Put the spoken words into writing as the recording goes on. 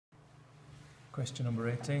Question number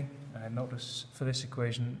 18. Notice for this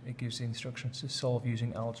equation it gives the instructions to solve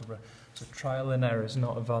using algebra. So trial and error is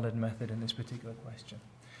not a valid method in this particular question.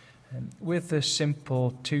 With a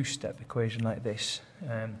simple two-step equation like this,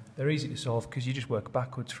 they're easy to solve because you just work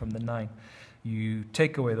backwards from the 9. You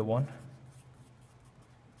take away the 1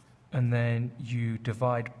 and then you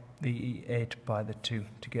divide the 8 by the 2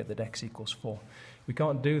 to get that x equals 4. We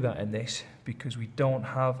can't do that in this because we don't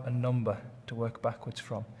have a number to work backwards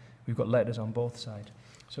from. We've got letters on both sides.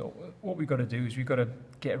 So what we've got to do is we've got to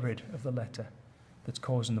get rid of the letter that's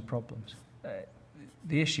causing the problems.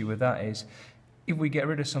 The issue with that is if we get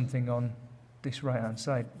rid of something on this right-hand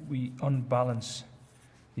side, we unbalance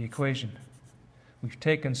the equation. We've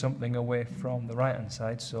taken something away from the right-hand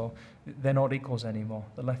side, so they're not equals anymore.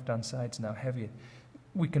 The left-hand side's now heavier.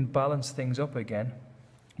 We can balance things up again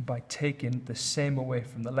by taking the same away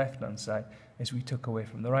from the left-hand side as we took away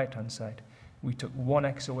from the right-hand side. We took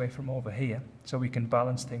 1x away from over here, so we can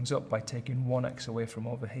balance things up by taking 1x away from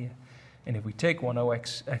over here. And if we take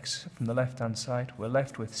 1x from the left-hand side, we're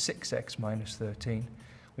left with 6x minus 13.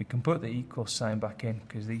 We can put the equal sign back in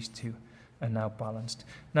because these two are now balanced.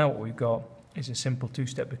 Now what we've got is a simple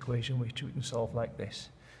two-step equation which we can solve like this.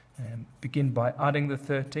 Begin by adding the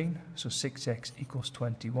 13, so 6x equals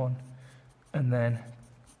 21, and then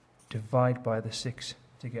divide by the 6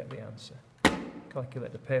 to get the answer.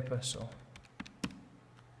 Calculate the paper, so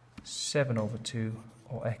 7/2,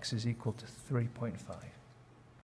 or x is equal to 3.5.